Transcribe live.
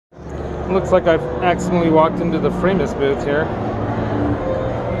Looks like I've accidentally walked into the Framus booth here.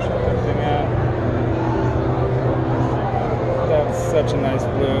 Check that thing out. That's such a nice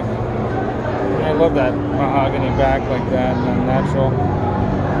blue. I love that mahogany back like that and natural.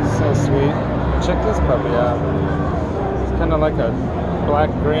 So sweet. Check this puppy out. It's kind of like a black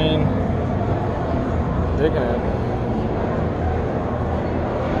green. Digging it.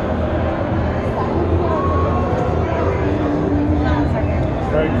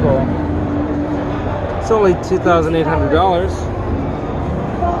 Very cool. It's only $2,800.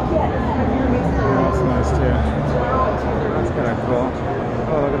 That's nice too. That's kind of cool.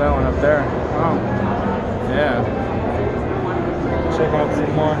 Oh, look at that one up there. Oh, yeah. Check out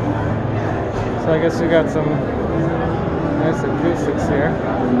some more. So I guess we got some nice acoustics here.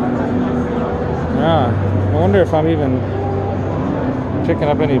 Yeah. I wonder if I'm even picking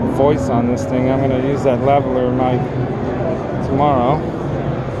up any voice on this thing. I'm going to use that lavalier mic tomorrow.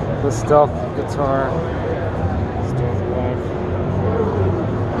 The stealth guitar. Stealth back.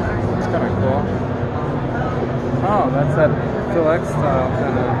 It's kind of cool. Oh, that's that Phil X style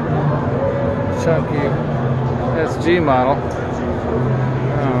kind of chunky SG model.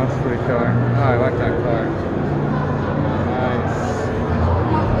 Oh, that's pretty killer. Oh, I like that color. Nice.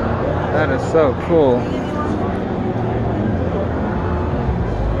 That is so cool.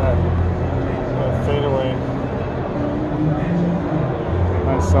 That fadeaway.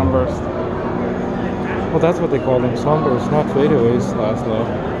 Nice sunburst. Well, that's what they call them, sunbursts, not fadeaways, Laszlo.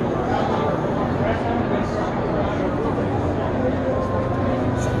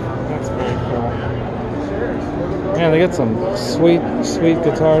 That's very cool. Yeah, they got some sweet, sweet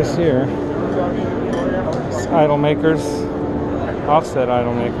guitars here. It's idol makers. Offset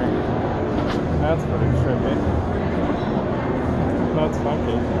idol maker. That's pretty trippy. That's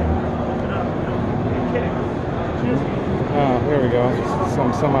funky. Oh, here we go.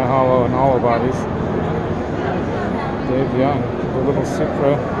 Some semi-hollow and hollow bodies. Dave Young, the little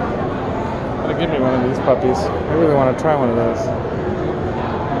Supra. Gotta give me one of these puppies. I really want to try one of those.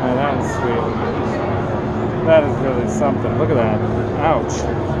 Oh, that was sweet. That is really something. Look at that. Ouch.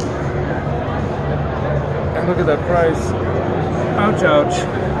 And look at that price. Ouch, ouch.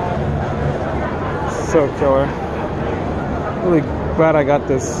 So killer. Really glad I got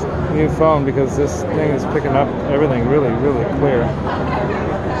this new phone because this thing is picking up everything really, really clear.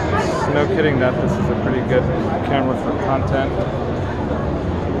 No kidding that this is a pretty good camera for content.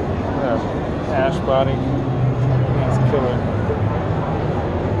 Ash body. That's killer.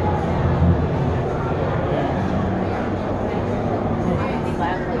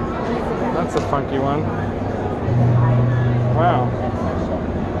 That's a funky one. Wow.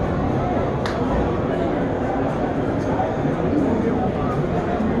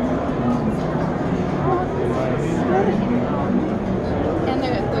 And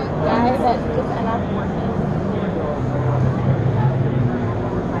the guy that just ended up working.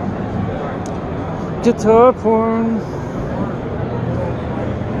 Guitar porn.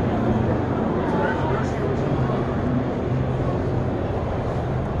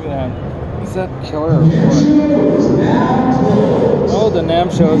 Look at that. Is that killer or what? Oh, the NAMM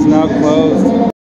show is now closed.